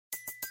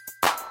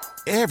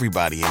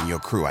Everybody in your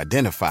crew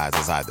identifies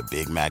as either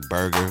Big Mac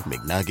Burger,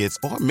 McNuggets,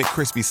 or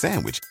McCrispy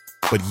Sandwich.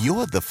 But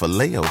you're the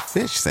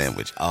Filet-O-Fish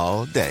Sandwich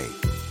all day.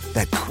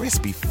 That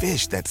crispy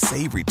fish, that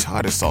savory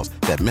tartar sauce,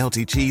 that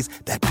melty cheese,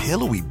 that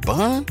pillowy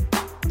bun.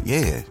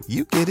 Yeah,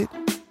 you get it.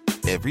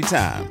 Every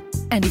time.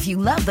 And if you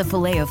love the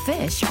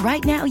Filet-O-Fish,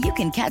 right now you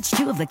can catch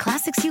two of the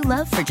classics you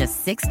love for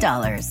just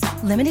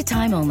 $6. Limited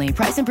time only.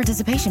 Price and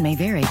participation may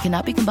vary.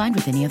 Cannot be combined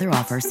with any other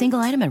offer. Single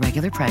item at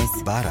regular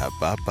price.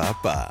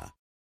 Ba-da-ba-ba-ba.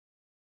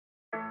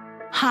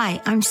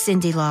 Hi, I'm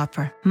Cyndi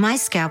Lauper. My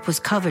scalp was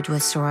covered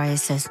with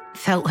psoriasis.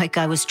 Felt like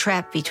I was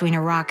trapped between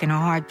a rock and a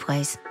hard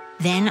place.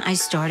 Then I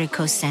started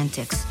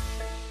Cosentyx.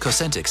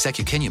 Cosentyx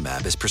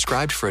secukinumab is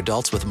prescribed for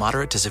adults with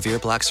moderate to severe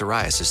plaque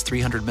psoriasis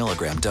 300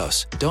 milligram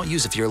dose. Don't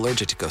use if you're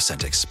allergic to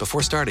Cosentyx.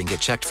 Before starting, get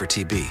checked for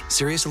TB,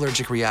 serious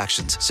allergic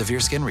reactions, severe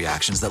skin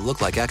reactions that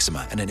look like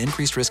eczema, and an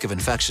increased risk of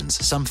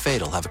infections, some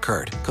fatal, have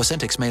occurred.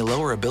 Cosentyx may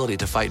lower ability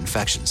to fight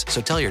infections,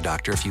 so tell your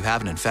doctor if you have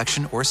an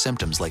infection or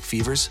symptoms like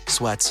fevers,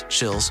 sweats,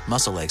 chills,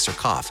 muscle aches, or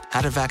cough,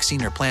 had a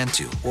vaccine or plan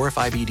to, or if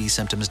IBD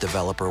symptoms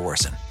develop or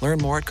worsen. Learn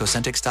more at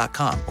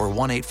Cosentyx.com or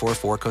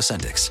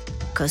 1-844-COSENTYX.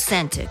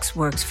 Cosentyx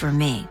works for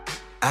me.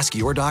 Ask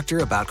your doctor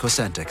about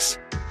Cosentyx.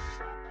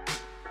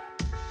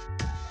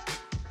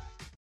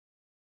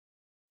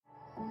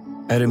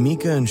 At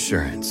Amica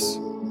Insurance,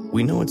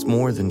 we know it's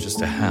more than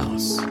just a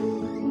house.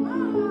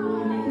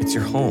 It's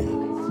your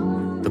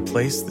home, the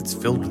place that's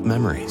filled with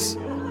memories.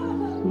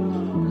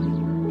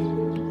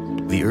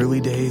 The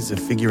early days of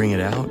figuring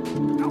it out,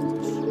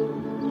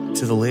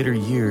 to the later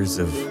years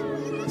of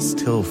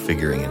still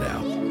figuring it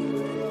out.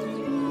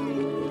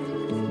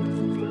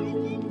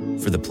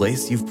 For the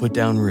place you've put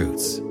down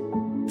roots,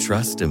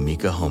 trust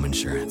Amica Home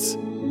Insurance.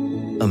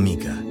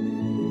 Amica,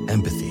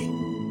 empathy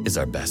is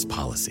our best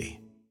policy.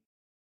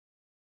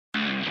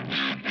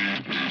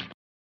 The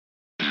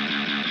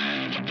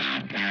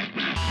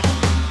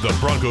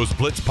Broncos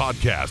Blitz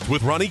podcast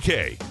with Ronnie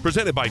K,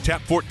 presented by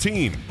Tap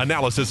 14.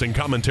 Analysis and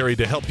commentary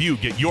to help you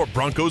get your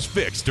Broncos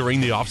fix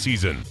during the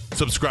offseason.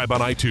 Subscribe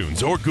on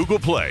iTunes or Google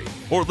Play,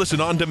 or listen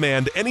on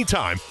demand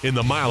anytime in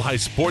the Mile High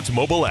Sports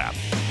mobile app.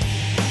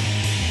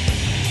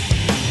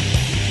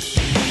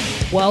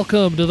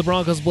 Welcome to the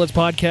Broncos Blitz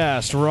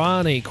podcast.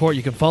 Ronnie Kohrt.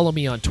 You can follow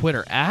me on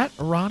Twitter at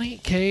Ronnie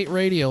K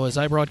Radio as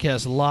I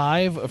broadcast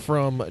live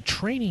from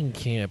training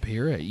camp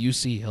here at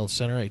UC Health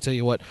Center. I tell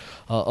you what,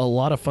 a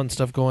lot of fun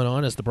stuff going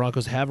on as the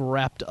Broncos have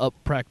wrapped up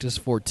practice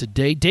for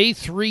today. Day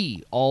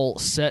 3 all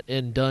set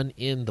and done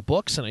in the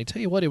books. And I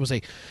tell you what, it was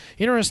a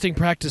interesting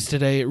practice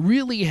today. It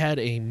really had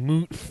a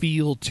moot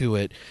feel to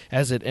it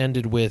as it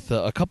ended with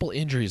a couple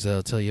injuries that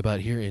I'll tell you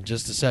about here in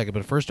just a second.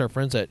 But first, our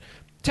friends at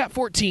Tap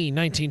 14,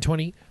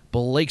 1920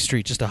 Blake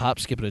Street, just a hop,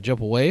 skip, and a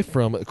jump away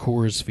from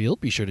Coors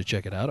Field. Be sure to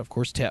check it out. Of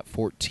course, Tap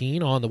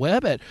 14 on the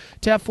web at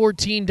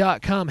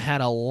tap14.com.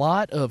 Had a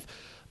lot of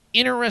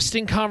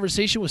interesting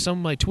conversation with some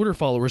of my Twitter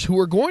followers who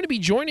are going to be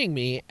joining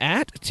me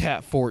at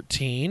Tap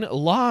 14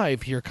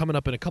 live here coming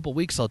up in a couple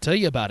weeks. I'll tell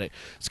you about it.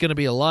 It's going to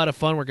be a lot of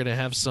fun. We're going to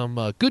have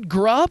some good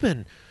grub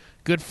and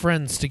good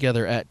friends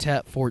together at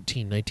Tap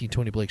 14,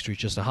 1920 Blake Street,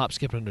 just a hop,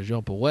 skip, and a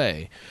jump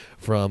away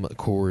from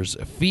Coors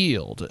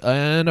Field.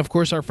 And, of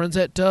course, our friends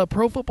at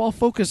Pro Football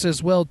Focus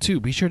as well, too.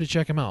 Be sure to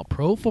check them out,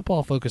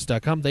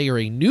 profootballfocus.com. They are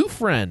a new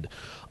friend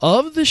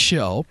of the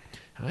show.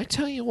 And I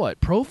tell you what,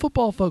 Pro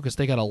Football Focus,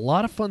 they got a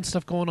lot of fun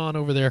stuff going on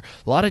over there,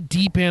 a lot of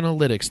deep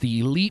analytics, the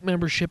elite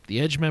membership,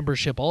 the edge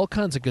membership, all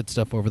kinds of good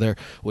stuff over there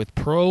with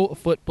Pro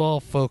Football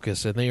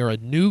Focus. And they are a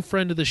new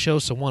friend of the show,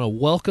 so I want to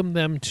welcome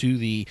them to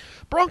the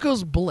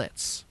Broncos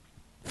Blitz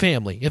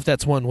family, if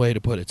that's one way to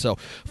put it. So,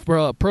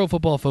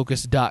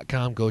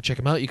 profootballfocus.com, go check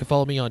them out. You can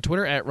follow me on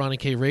Twitter at Ronnie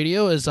K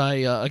Radio as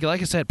like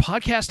I said,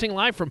 podcasting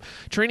live from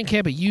training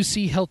camp at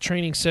UC Health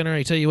Training Center.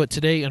 I tell you what,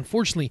 today,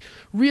 unfortunately,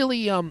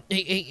 really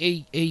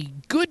a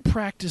good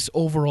practice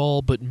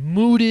overall, but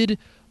mooted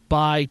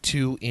by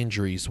 2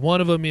 injuries.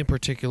 One of them in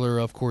particular,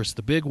 of course,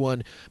 the big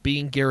one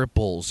being Garrett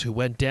Bowles, who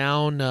went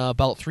down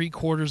about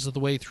 3/4 of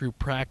the way through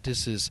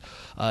practice, is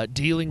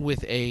dealing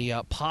with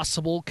a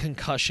possible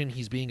concussion.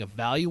 He's being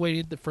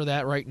evaluated for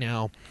that right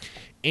now.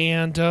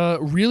 And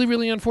really,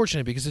 really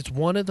unfortunate because it's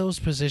one of those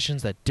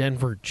positions that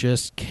Denver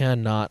just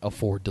cannot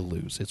afford to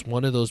lose. It's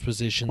one of those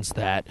positions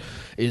that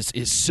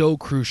is so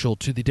crucial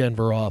to the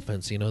Denver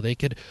offense. You know, they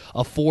could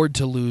afford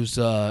to lose,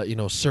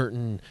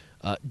 certain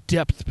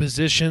depth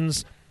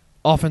positions.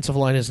 Offensive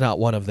line is not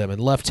one of them,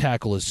 and left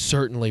tackle is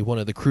certainly one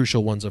of the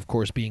crucial ones, of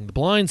course, being the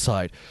blind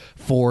side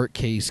for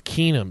Case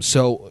Keenum.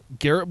 So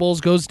Garrett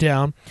Bowles goes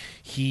down.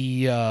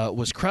 He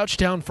was crouched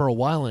down for a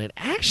while, and it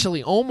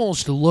actually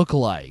almost looked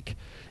like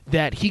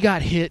that he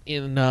got hit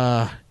in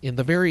the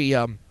very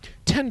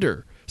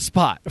tender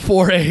spot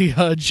for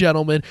a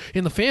gentleman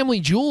in the family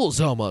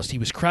jewels almost. He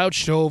was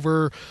crouched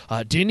over,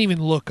 didn't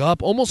even look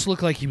up, almost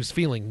looked like he was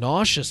feeling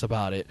nauseous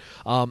about it,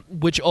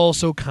 which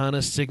also kind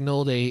of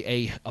signaled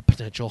a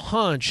potential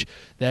hunch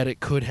that it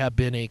could have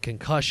been a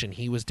concussion.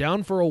 He was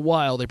down for a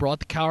while. They brought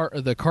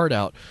the cart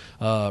out,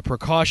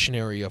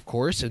 precautionary, of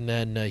course, and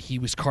then he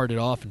was carted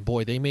off, and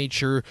boy, they made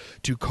sure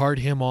to cart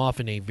him off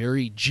in a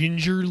very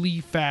gingerly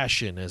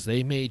fashion, as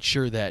they made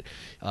sure that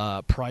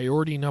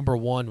priority number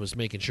one was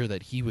making sure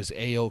that he was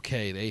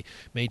A-OK. They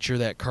made sure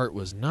that cart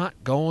was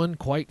not going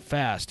quite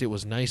fast. It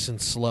was nice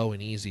and slow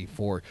and easy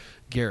for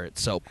Garrett.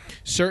 So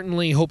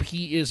certainly hope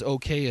he is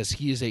okay, as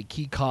he is a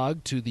key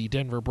cog to the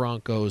Denver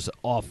Broncos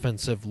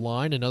offensive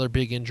line. Another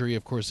big injury,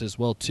 of course, as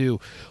well, too,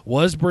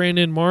 was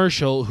Brandon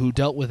Marshall, who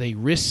dealt with a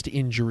wrist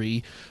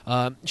injury.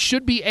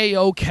 Should be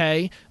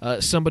A-okay.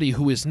 Somebody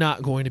who is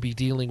not going to be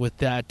dealing with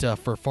that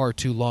for far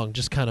too long.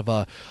 Just kind of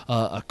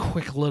a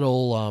quick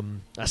little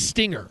a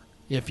stinger,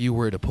 if you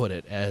were to put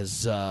it,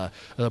 as the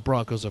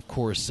Broncos, of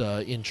course,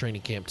 in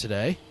training camp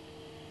today.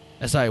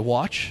 As I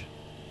watch,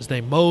 as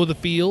they mow the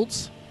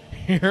fields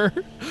here,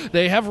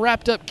 they have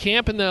wrapped up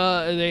camp, and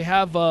they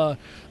have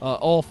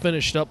all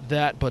finished up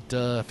that, but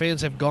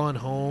fans have gone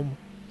home.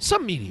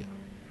 Some media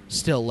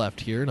still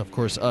left here, and of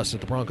course us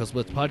at the Broncos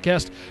Blitz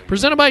podcast,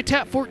 presented by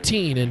Tap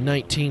 14 in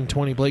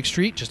 1920 Blake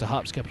Street, just a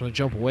hop, skip, and a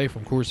jump away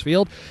from Coors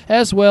Field,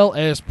 as well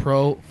as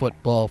Pro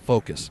Football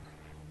Focus.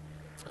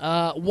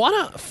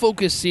 Want to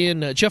focus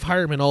in Jeff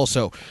Hireman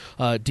also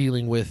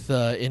dealing with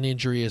an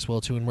injury as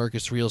well too in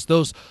Marcus Reels.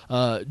 Those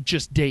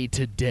just day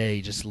to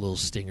day, just little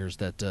stingers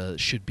that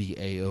should be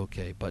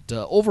A-okay. But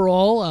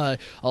overall, a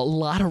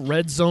lot of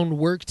red zone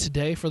work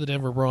today for the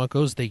Denver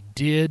Broncos. They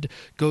did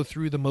go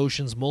through the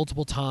motions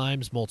multiple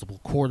times,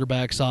 multiple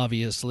quarterbacks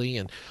obviously,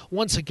 and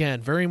once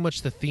again, very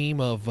much the theme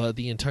of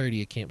the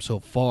entirety of camp so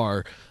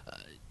far.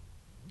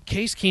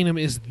 Case Keenum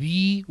is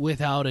the,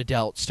 without a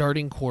doubt,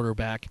 starting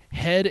quarterback,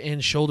 head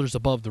and shoulders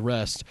above the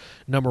rest,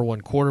 number one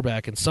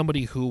quarterback, and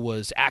somebody who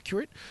was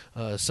accurate,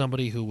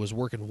 somebody who was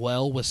working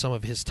well with some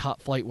of his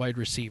top-flight wide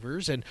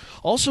receivers, and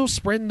also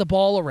spreading the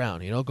ball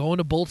around, going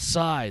to both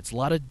sides, a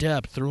lot of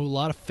depth, through a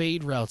lot of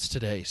fade routes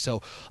today.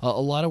 So a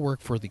lot of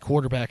work for the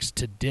quarterbacks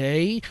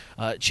today.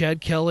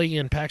 Chad Kelly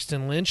and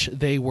Paxton Lynch,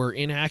 they were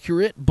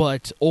inaccurate,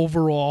 but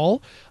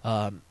overall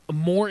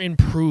more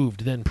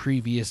improved than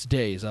previous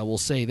days, I will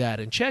say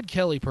that. And Chad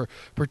Kelly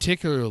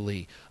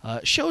particularly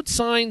showed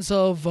signs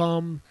of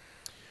the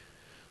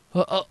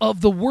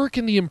work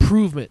and the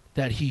improvement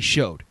that he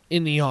showed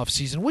in the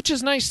offseason, which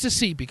is nice to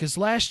see, because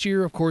last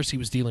year, of course, he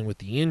was dealing with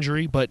the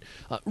injury, but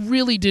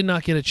really did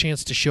not get a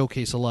chance to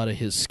showcase a lot of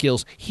his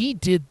skills. He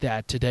did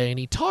that today, and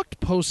he talked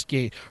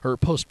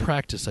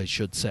post-practice, I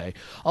should say,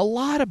 a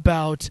lot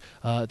about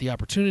the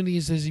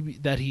opportunities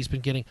that he's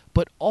been getting,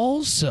 but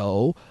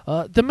also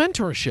the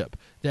mentorship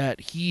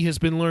that he has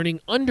been learning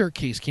under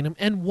Case Keenum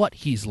and what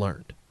he's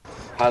learned.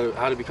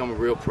 How to become a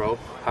real pro,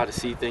 how to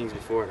see things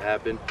before it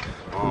happened,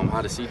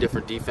 how to see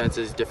different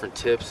defenses, different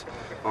tips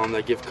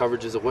that give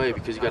coverages away,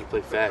 because you got to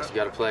play fast, you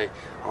got to play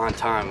on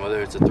time, whether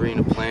it's a 3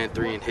 and a plant,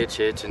 3 and hitch,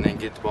 and then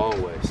get the ball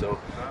away. So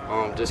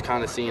just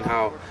kind of seeing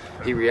how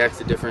he reacts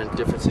to different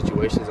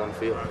situations on the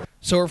field.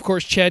 So, of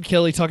course, Chad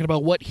Kelly talking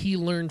about what he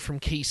learned from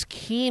Case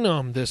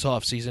Keenum this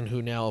offseason,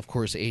 who now, of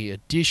course, a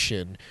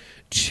addition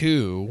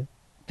to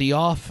the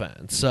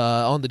offense.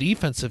 On the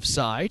defensive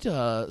side,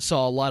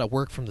 saw a lot of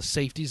work from the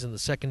safeties in the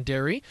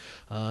secondary.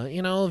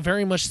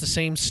 Very much the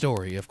same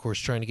story. Of course,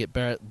 trying to get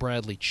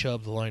Bradley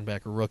Chubb, the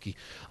linebacker rookie,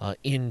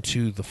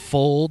 into the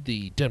fold.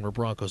 The Denver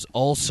Broncos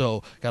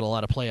also got a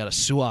lot of play out of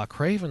Su'a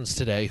Cravens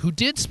today, who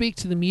did speak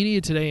to the media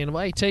today, and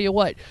I tell you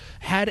what,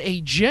 had a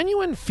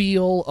genuine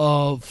feel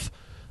of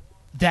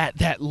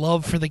that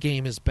love for the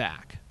game is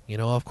back.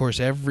 Of course,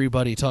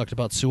 everybody talked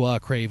about Su'a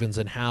Cravens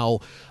and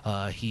how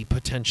he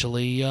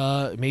potentially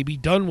may be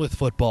done with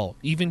football,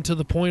 even to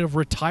the point of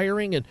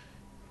retiring and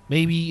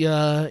maybe,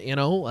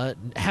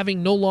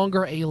 having no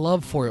longer a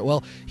love for it.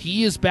 Well,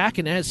 he is back,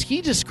 and as he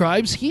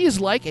describes, he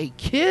is like a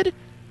kid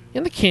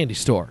in the candy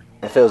store.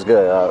 It feels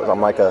good. I'm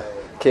like a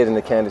kid in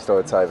the candy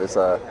store type. It's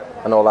I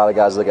know a lot of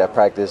guys look at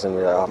practice and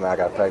be like, oh, man, I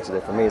got to practice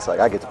today. For me, it's like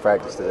I get to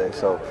practice today.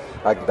 So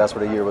that's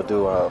what a year will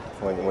do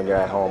when you're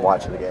at home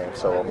watching the game.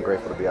 So I'm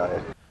grateful to be out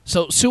here.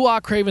 So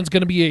Su'a Craven's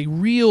going to be a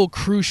real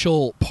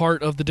crucial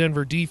part of the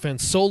Denver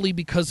defense solely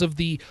because of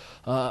the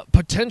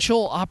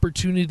potential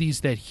opportunities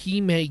that he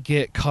may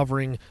get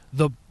covering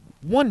the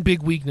one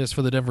big weakness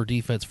for the Denver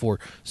defense for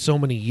so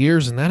many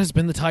years, and that has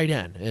been the tight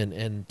end.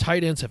 And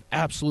tight ends have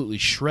absolutely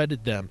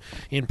shredded them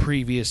in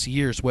previous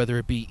years, whether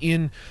it be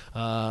in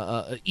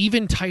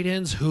even tight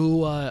ends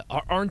who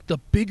aren't the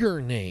bigger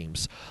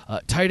names.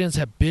 Tight ends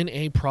have been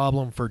a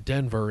problem for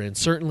Denver, and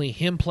certainly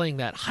him playing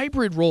that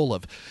hybrid role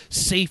of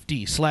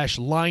safety /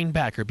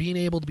 linebacker, being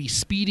able to be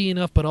speedy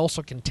enough but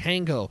also can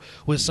tango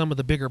with some of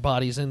the bigger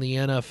bodies in the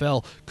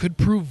NFL could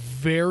prove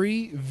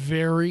very,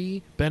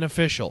 very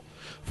beneficial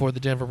for the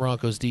Denver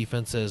Broncos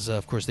defense as,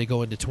 of course, they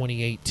go into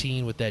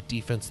 2018 with that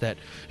defense that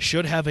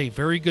should have a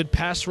very good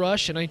pass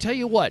rush. And I tell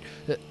you what,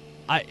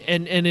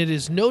 and it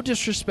is no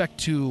disrespect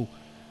to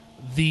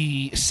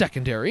the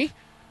secondary,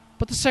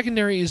 but the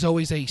secondary is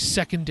always a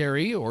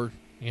secondary, or,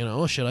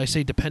 should I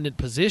say dependent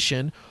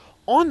position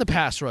on the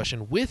pass rush,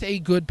 and with a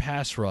good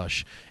pass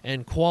rush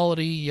and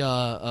quality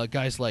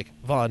guys like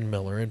Von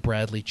Miller and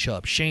Bradley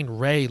Chubb, Shane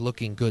Ray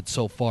looking good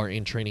so far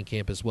in training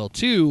camp as well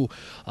too,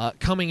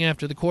 coming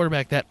after the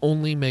quarterback, that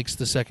only makes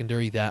the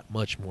secondary that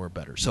much more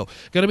better. So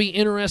going to be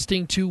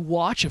interesting to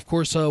watch. Of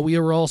course, we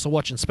were also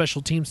watching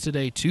special teams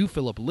today too.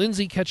 Phillip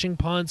Lindsay catching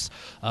punts,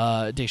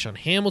 Deshaun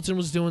Hamilton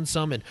was doing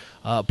some, and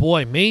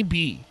boy,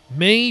 maybe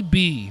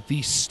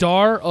the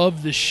star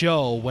of the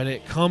show when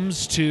it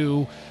comes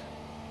to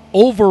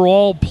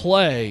overall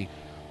play,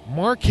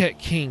 Marquette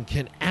King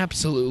can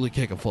absolutely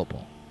kick a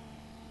football.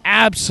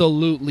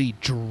 Absolutely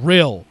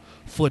drill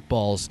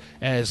footballs,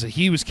 as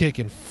he was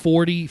kicking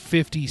 40,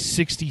 50,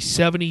 60,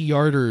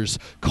 70-yarders,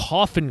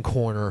 coffin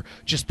corner,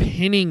 just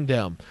pinning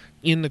them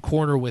in the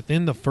corner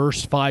within the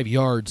first 5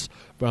 yards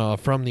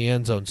from the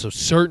end zone. So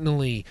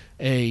certainly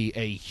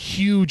a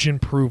huge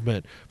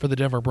improvement for the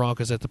Denver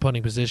Broncos at the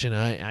punting position.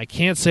 I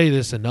can't say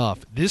this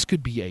enough. This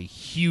could be a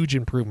huge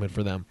improvement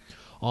for them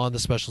on the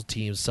special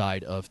teams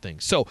side of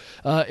things. So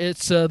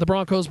it's the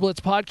Broncos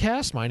Blitz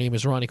podcast. My name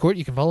is Ronnie Kohrt.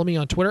 You can follow me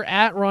on Twitter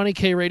at Ronnie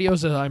K Radio.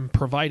 I'm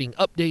providing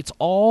updates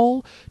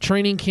all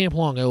training camp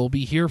long. I will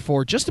be here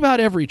for just about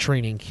every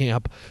training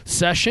camp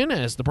session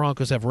as the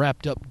Broncos have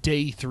wrapped up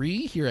day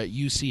 3 here at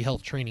UC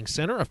Health Training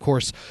Center. Of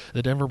course,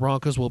 the Denver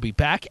Broncos will be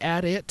back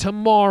at it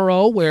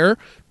tomorrow, where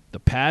the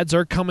pads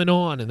are coming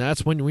on, and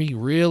that's when we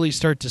really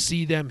start to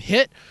see them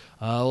hit.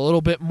 A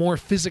little bit more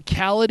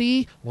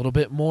physicality, a little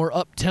bit more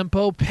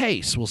up-tempo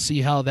pace. We'll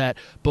see how that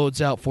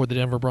bodes out for the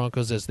Denver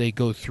Broncos as they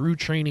go through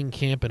training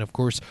camp and, of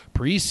course,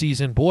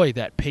 preseason. Boy,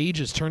 that page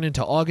has turned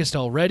into August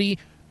already.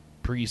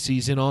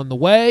 Preseason on the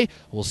way.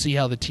 We'll see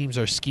how the teams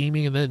are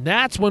scheming, and then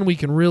that's when we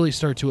can really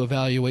start to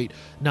evaluate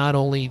not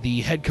only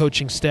the head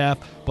coaching staff,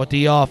 but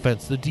the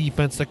offense, the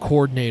defense, the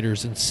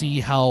coordinators, and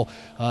see how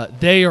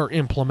they are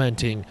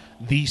implementing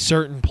the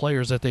certain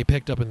players that they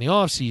picked up in the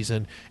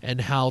offseason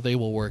and how they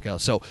will work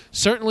out. So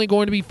certainly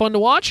going to be fun to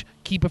watch.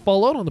 Keep it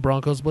followed on the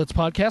Broncos Blitz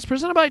podcast,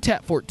 presented by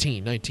Tap 14,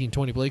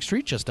 1920 Blake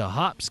Street, just a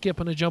hop, skip,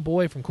 and a jump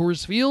away from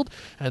Coors Field.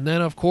 And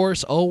then, of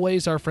course,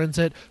 always our friends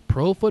at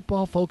Pro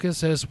Football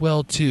Focus as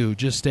well, too.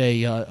 Just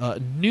a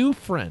new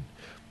friend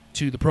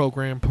to the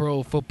program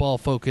Pro Football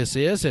Focus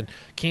is, and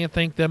can't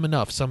thank them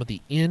enough. Some of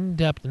the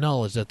in-depth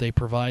knowledge that they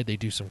provide. They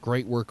do some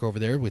great work over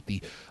there with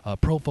the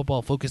Pro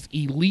Football Focus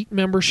Elite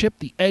membership,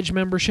 the Edge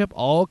membership,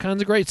 all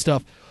kinds of great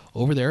stuff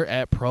over there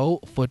at Pro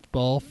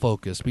Football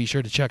Focus. Be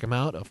sure to check them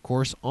out, of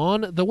course,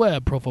 on the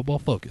web,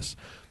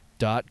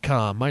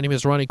 profootballfocus.com. My name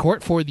is Ronnie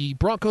Kohrt for the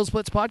Broncos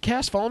Blitz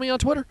podcast. Follow me on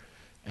Twitter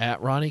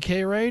at Ronnie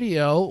K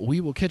Radio. We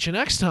will catch you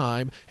next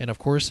time. And, of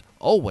course,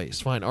 always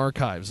find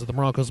archives of the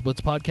Broncos Blitz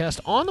podcast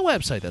on the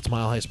website. That's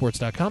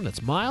milehighsports.com.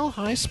 That's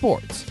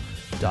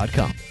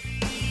milehighsports.com.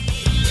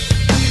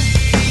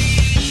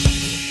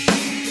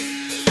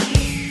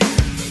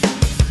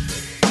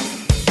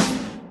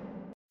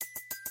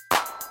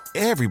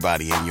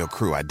 Everybody in your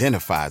crew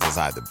identifies as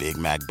either Big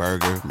Mac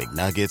Burger,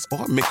 McNuggets,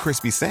 or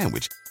McCrispy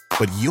Sandwich.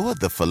 But you're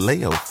the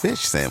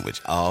Filet-O-Fish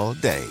Sandwich all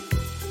day.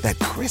 That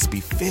crispy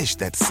fish,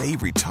 that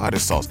savory tartar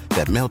sauce,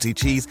 that melty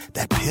cheese,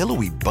 that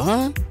pillowy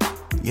bun.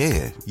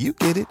 Yeah, you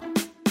get it.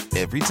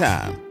 Every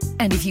time.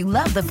 And if you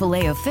love the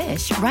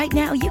Filet-O-Fish, right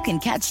now you can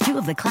catch 2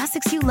 of the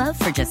classics you love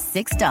for just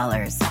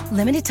 $6.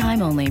 Limited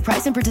time only.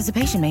 Price and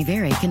participation may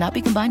vary. Cannot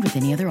be combined with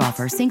any other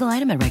offer. Single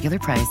item at regular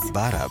price.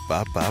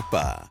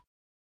 Ba-da-ba-ba-ba.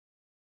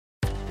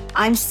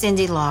 I'm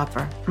Cyndi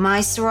Lauper. My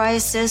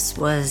psoriasis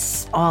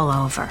was all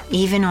over,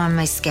 even on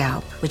my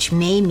scalp, which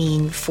may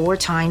mean 4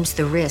 times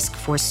the risk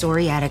for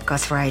psoriatic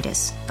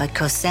arthritis. But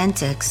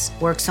Cosentyx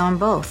works on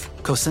both.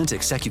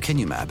 Cosentyx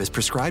secukinumab is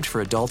prescribed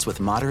for adults with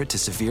moderate to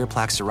severe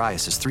plaque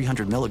psoriasis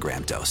 300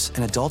 milligram dose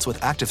and adults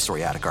with active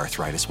psoriatic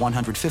arthritis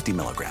 150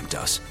 milligram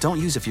dose. Don't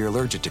use if you're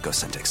allergic to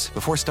Cosentyx.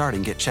 Before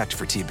starting, get checked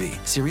for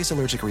TB, serious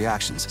allergic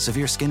reactions,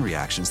 severe skin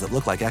reactions that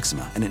look like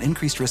eczema, and an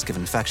increased risk of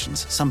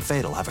infections, some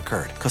fatal, have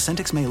occurred.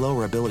 Cosentyx may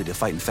lower ability to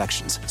fight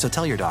infections, so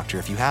tell your doctor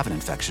if you have an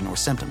infection or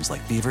symptoms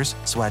like fevers,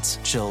 sweats,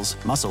 chills,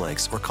 muscle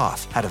aches, or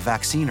cough, had a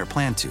vaccine or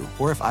plan to,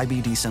 or if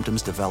IBD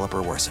symptoms develop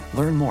or worsen.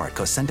 Learn more at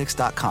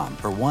Cosentyx.com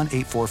or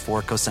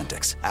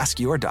 1-844-COSENTYX. Ask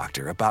your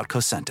doctor about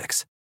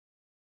Cosentyx.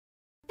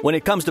 When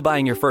it comes to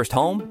buying your first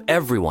home,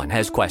 everyone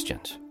has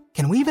questions.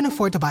 Can we even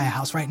afford to buy a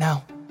house right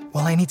now?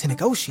 Well, I need to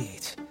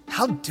negotiate.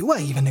 How do I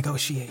even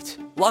negotiate?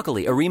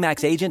 Luckily, a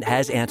RE/MAX agent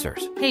has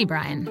answers. Hey,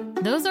 Brian,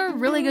 those are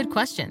really good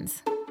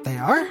questions. They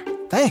are?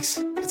 Thanks.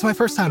 It's my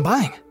first time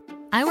buying.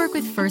 I work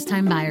with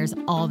first-time buyers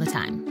all the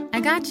time. I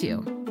got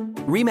you.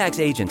 RE/MAX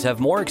agents have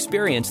more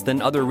experience than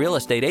other real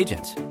estate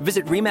agents.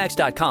 Visit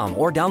RE/MAX.com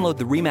or download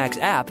the RE/MAX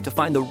app to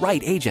find the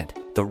right agent.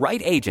 The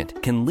right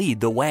agent can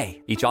lead the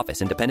way. Each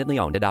office independently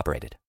owned and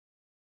operated.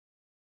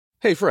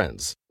 Hey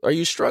friends, are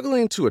you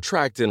struggling to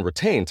attract and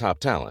retain top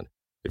talent?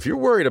 If you're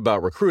worried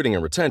about recruiting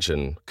and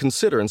retention,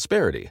 consider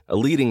Insperity, a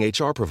leading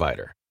HR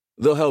provider.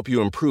 They'll help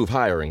you improve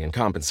hiring and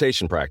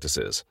compensation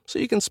practices so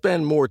you can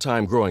spend more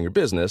time growing your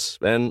business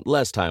and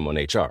less time on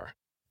HR.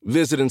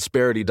 Visit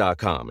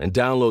Insperity.com and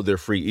download their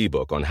free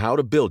ebook on how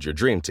to build your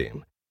dream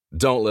team.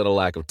 Don't let a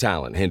lack of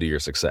talent hinder your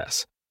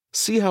success.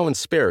 See how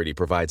Insperity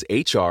provides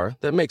HR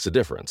that makes a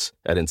difference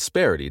at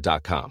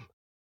Insperity.com.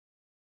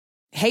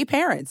 Hey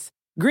parents,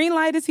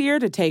 Greenlight is here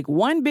to take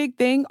one big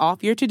thing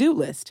off your to-do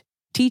list,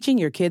 teaching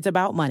your kids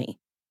about money.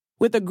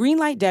 With a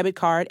Greenlight debit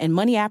card and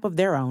money app of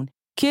their own,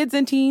 kids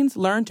and teens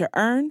learn to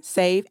earn,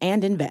 save,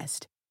 and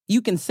invest.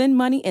 You can send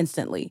money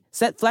instantly,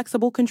 set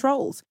flexible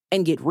controls,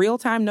 and get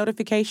real-time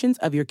notifications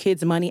of your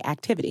kids' money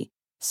activity.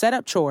 Set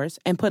up chores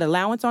and put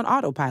allowance on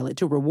autopilot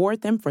to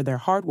reward them for their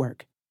hard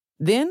work.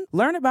 Then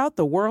learn about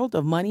the world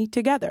of money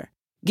together.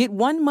 Get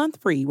 1 month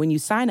free when you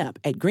sign up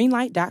at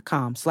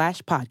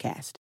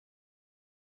greenlight.com/podcast.